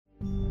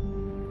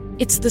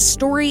It's the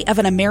story of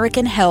an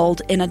American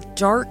held in a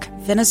dark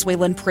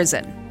Venezuelan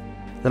prison.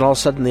 Then all of a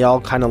sudden they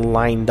all kind of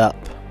lined up.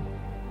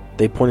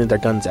 They pointed their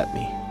guns at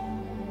me.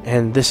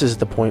 And this is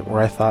the point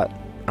where I thought,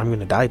 I'm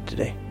going to die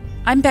today.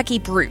 I'm Becky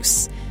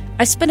Bruce.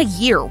 I spent a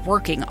year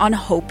working on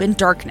Hope in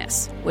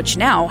Darkness, which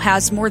now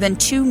has more than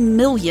 2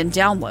 million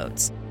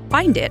downloads.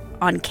 Find it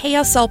on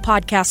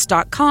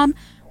kslpodcast.com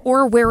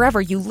or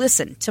wherever you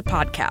listen to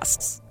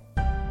podcasts.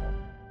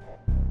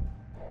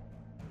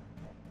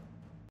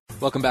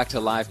 Welcome back to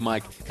Live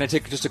Mike. Can I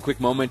take just a quick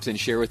moment and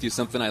share with you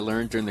something I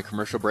learned during the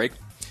commercial break?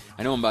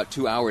 I know I'm about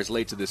 2 hours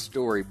late to this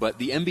story, but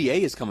the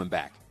NBA is coming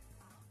back.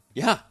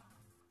 Yeah.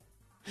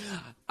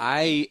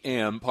 I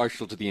am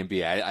partial to the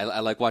NBA. I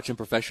like watching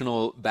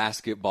professional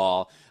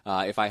basketball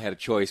if I had a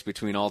choice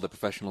between all the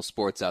professional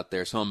sports out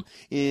there. So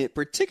I'm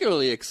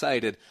particularly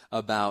excited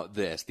about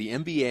this. The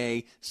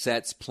NBA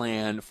sets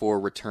plan for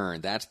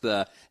return. That's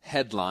the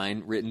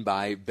headline written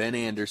by Ben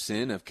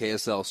Anderson of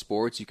KSL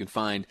Sports. You can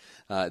find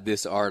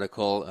this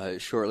article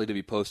shortly to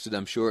be posted,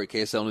 I'm sure, at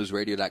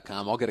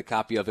kslnewsradio.com. I'll get a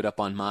copy of it up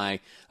on my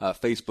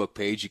Facebook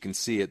page. You can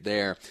see it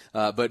there.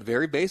 But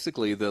very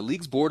basically, the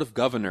league's Board of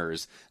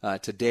Governors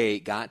today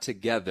got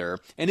together,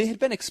 and it had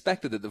been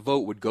expected that the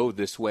vote would go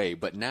this way,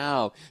 but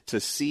now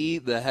to see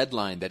the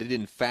headline that it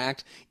in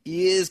fact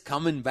is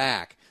coming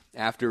back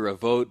after a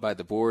vote by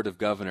the Board of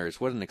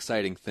Governors, what an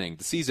exciting thing.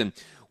 The season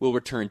will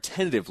return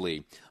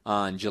tentatively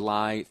on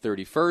July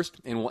 31st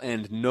and will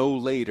end no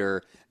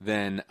later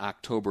than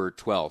October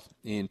 12th.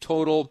 In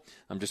total,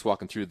 I'm just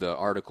walking through the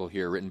article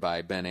here written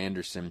by Ben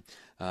Anderson.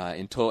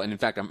 In total, and in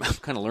fact, I'm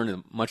kind of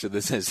learning much of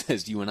this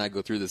as you and I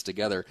go through this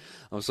together.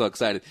 I'm so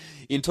excited.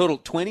 In total,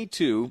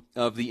 22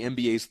 of the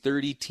NBA's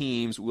 30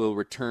 teams will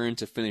return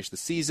to finish the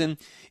season,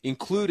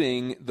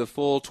 including the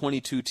full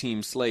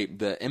 22-team slate.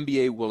 The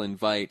NBA will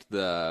invite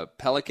the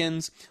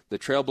Pelicans, the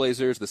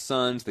Trailblazers, the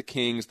Suns, the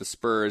Kings, the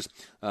Spurs,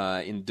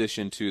 in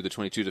addition to the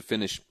 22 to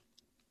finish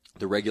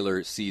the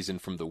regular season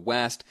from the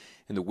West,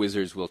 and the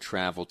Wizards will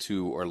travel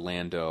to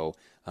Orlando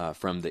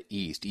from the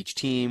East. Each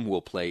team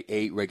will play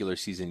 8 regular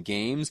season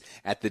games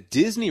at the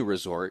Disney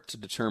Resort to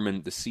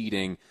determine the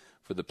seeding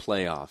for the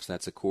playoffs.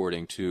 That's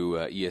according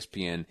to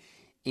ESPN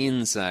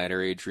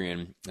insider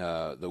Adrian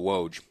the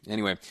Woj.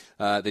 Anyway,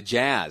 the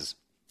Jazz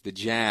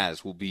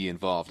will be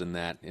involved in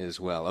that as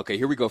well. Okay,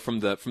 here we go from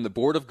the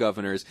Board of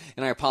Governors,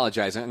 and I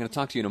apologize. I'm going to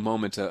talk to you in a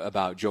moment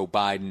about Joe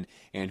Biden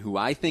and who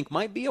I think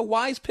might be a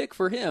wise pick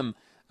for him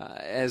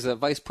as a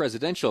vice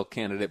presidential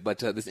candidate, but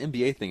this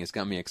NBA thing has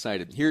got me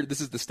excited. Here, this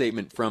is the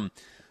statement from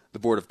the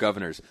Board of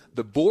Governors.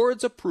 The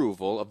board's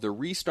approval of the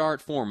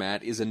restart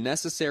format is a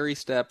necessary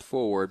step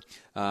forward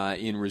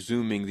in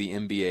resuming the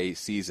NBA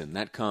season.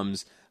 That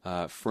comes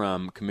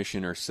from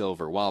Commissioner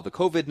Silver. While the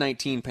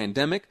COVID-19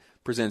 pandemic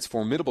presents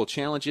formidable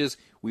challenges,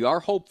 we are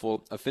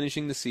hopeful of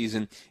finishing the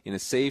season in a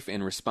safe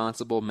and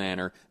responsible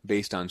manner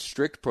based on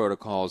strict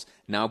protocols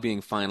now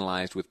being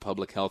finalized with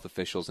public health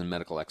officials and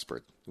medical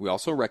experts. We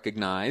also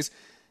recognize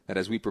that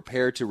as we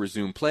prepare to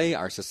resume play,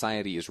 our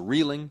society is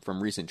reeling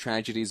from recent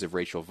tragedies of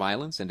racial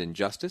violence and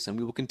injustice, and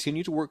we will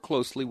continue to work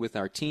closely with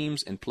our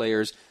teams and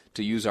players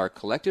to use our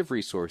collective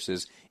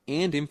resources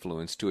and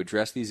influence to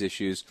address these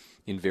issues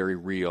in very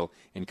real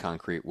and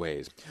concrete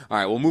ways. All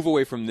right, we'll move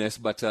away from this,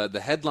 but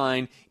the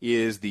headline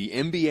is the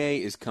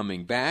NBA is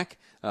coming back.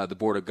 The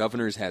Board of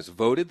Governors has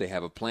voted. They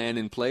have a plan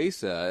in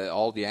place.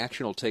 All the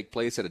action will take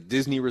place at a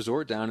Disney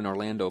resort down in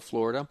Orlando,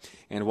 Florida.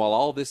 And while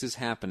all this is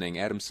happening,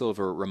 Adam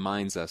Silver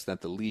reminds us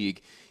that the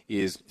league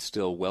is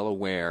still well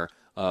aware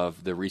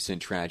of the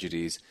recent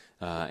tragedies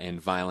and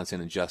violence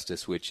and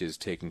injustice which is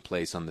taking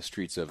place on the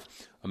streets of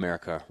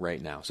America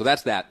right now. So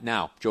that's that.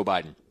 Now, Joe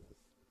Biden.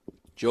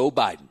 Joe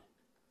Biden.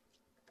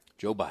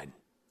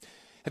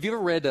 Have you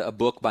ever read a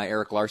book by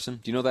Eric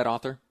Larson? Do you know that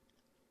author?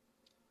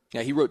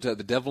 Yeah, he wrote The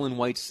Devil in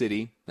White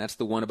City. That's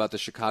the one about the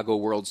Chicago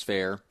World's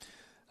Fair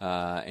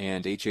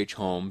and H.H.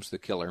 Holmes, the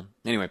killer.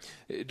 Anyway,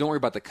 don't worry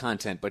about the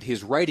content, but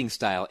his writing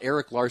style,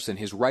 Eric Larson,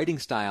 his writing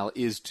style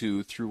is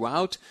to,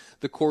 throughout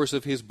the course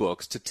of his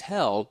books, to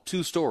tell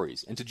 2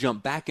 stories and to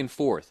jump back and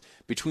forth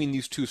between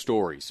these 2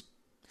 stories.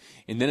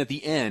 And then at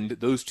the end,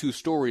 those 2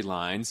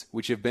 storylines,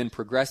 which have been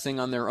progressing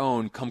on their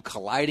own, come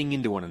colliding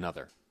into one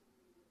another.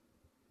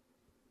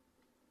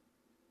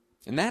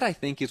 And that, I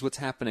think, is what's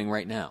happening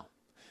right now.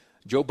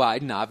 Joe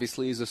Biden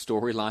obviously is a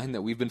storyline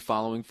that we've been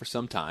following for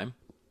some time.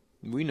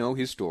 We know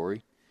his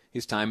story,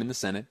 his time in the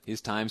Senate, his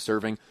time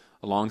serving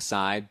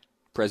alongside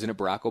President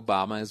Barack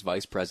Obama as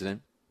vice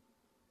president,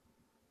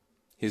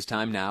 his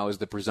time now as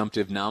the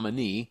presumptive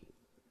nominee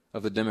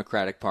of the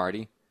Democratic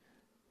Party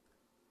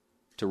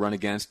to run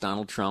against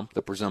Donald Trump,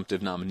 the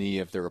presumptive nominee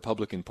of the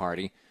Republican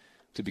Party,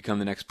 to become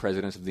the next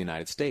president of the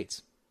United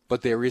States.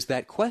 But there is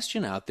that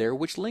question out there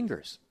which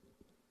lingers.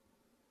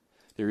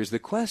 There is the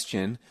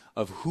question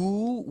of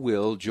who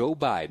will Joe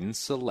Biden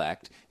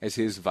select as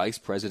his vice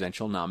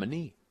presidential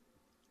nominee.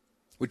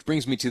 Which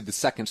brings me to the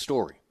second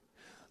story.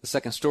 The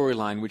second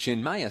storyline, which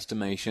in my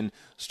estimation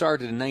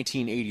started in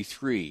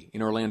 1983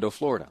 in Orlando,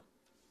 Florida.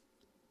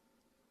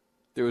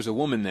 There was a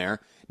woman there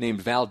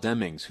named Val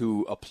Demings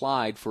who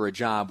applied for a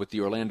job with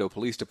the Orlando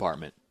Police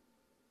Department.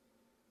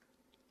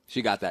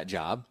 She got that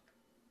job,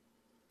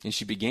 and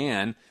she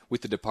began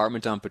with the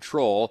department on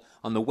patrol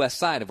on the west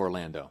side of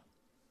Orlando.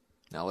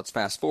 Now let's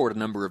fast forward a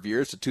number of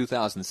years to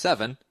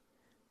 2007,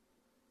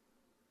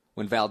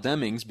 when Val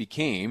Demings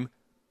became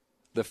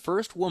the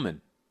first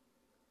woman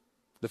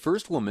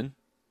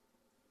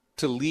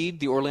to lead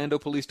the Orlando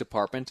Police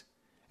Department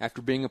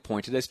after being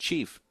appointed as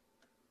chief.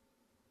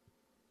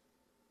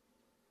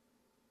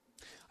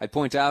 I'd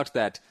point out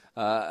that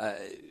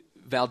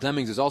Val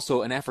Demings is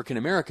also an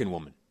African-American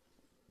woman.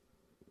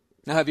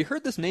 Now, have you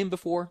heard this name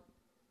before?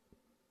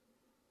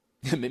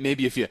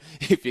 Maybe if you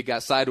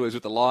got sideways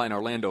with the law in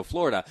Orlando,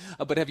 Florida.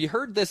 But have you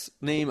heard this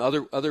name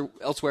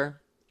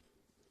elsewhere?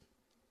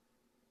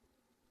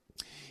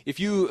 If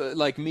you,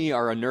 like me,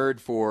 are a nerd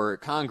for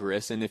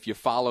Congress, and if you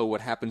follow what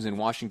happens in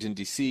Washington,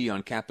 D.C.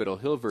 on Capitol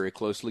Hill very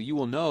closely, you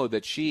will know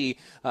that she,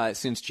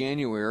 since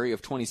January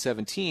of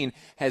 2017,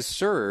 has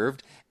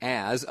served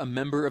as a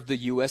member of the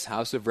U.S.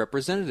 House of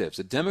Representatives,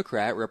 a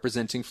Democrat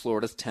representing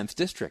Florida's 10th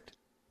District.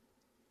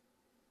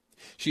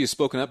 She has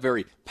spoken up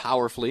very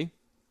powerfully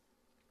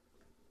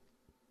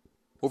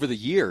over the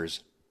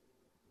years,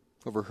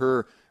 over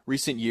her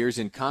recent years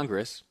in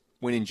Congress,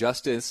 when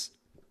injustice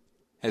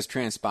has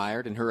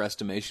transpired, in her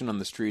estimation, on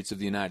the streets of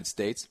the United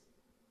States.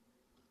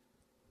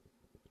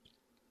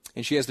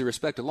 And she has the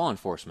respect of law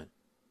enforcement.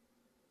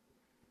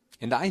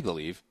 And I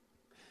believe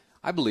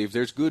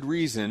there's good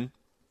reason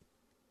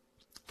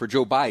for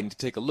Joe Biden to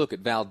take a look at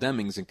Val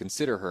Demings and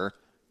consider her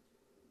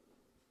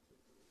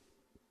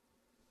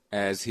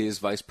as his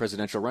vice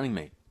presidential running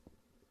mate.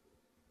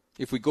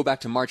 If we go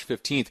back to March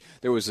 15th,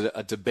 there was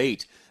a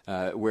debate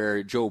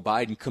where Joe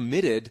Biden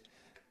committed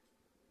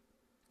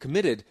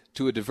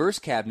to a diverse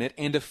cabinet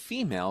and a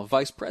female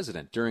vice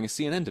president during a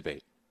CNN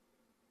debate.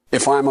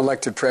 If I'm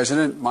elected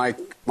president, my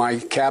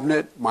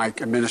cabinet, my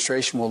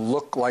administration will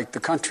look like the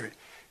country.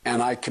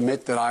 And I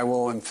commit that I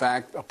will, in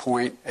fact,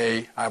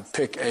 I'll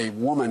pick a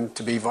woman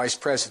to be vice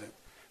president.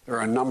 There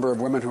are a number of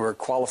women who are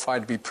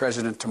qualified to be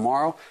president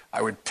tomorrow.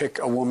 I would pick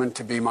a woman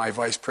to be my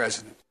vice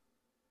president.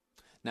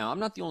 Now, I'm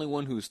not the only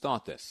one who's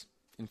thought this.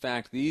 In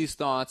fact, these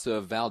thoughts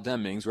of Val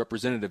Demings,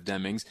 Representative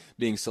Demings,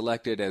 being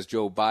selected as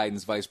Joe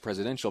Biden's vice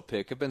presidential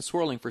pick have been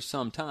swirling for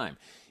some time.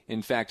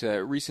 In fact,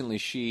 recently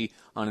she,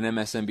 on an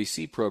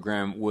MSNBC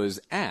program, was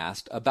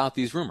asked about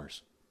these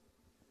rumors.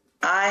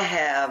 I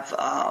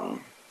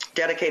have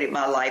dedicated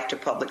my life to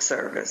public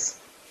service.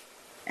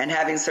 And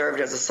having served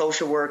as a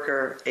social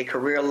worker, a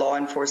career law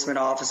enforcement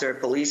officer, a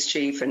police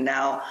chief, and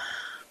now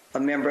a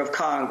member of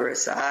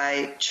Congress,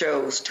 I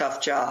chose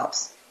tough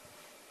jobs.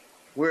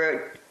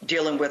 We're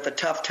dealing with a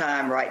tough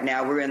time right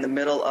now. We're in the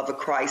middle of a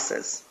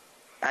crisis.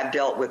 I've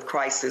dealt with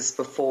crisis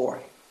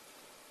before.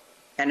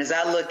 And as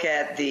I look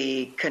at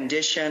the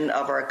condition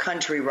of our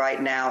country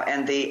right now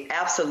and the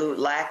absolute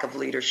lack of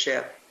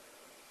leadership,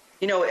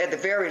 at the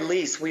very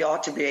least, we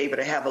ought to be able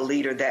to have a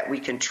leader that we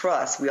can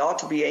trust. We ought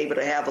to be able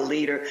to have a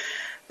leader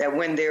that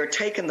when they're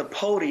taking the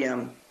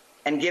podium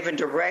and giving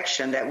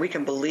direction, that we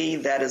can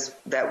believe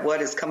that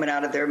what is coming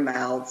out of their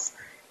mouths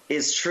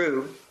is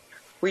true.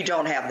 We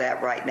don't have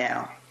that right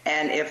now.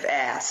 And if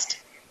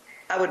asked,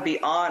 I would be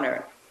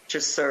honored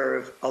to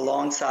serve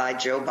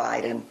alongside Joe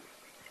Biden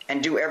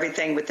and do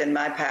everything within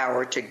my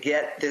power to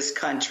get this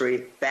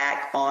country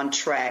back on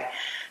track,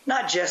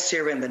 not just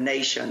here in the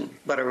nation,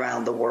 but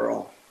around the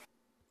world.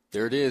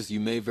 There it is. You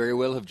may very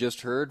well have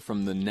just heard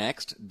from the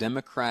next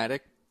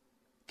Democratic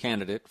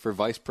candidate for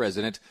vice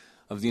president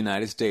of the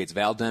United States,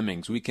 Val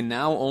Demings. We can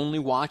now only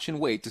watch and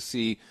wait to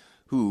see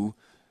who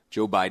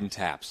Joe Biden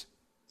taps.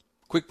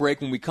 Quick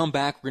break. When we come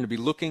back, we're going to be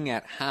looking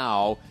at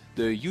how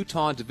the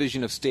Utah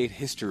Division of State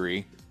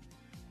History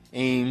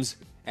aims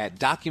at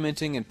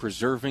documenting and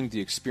preserving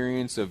the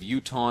experience of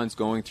Utahns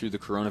going through the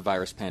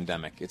coronavirus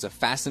pandemic. It's a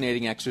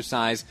fascinating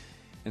exercise,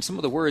 and some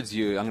of the words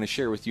I'm going to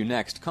share with you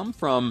next come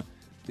from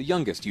the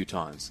youngest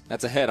Utahns.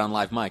 That's ahead on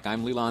Live Mike.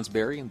 I'm Lee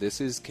Lonsberry, and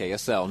this is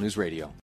KSL News Radio.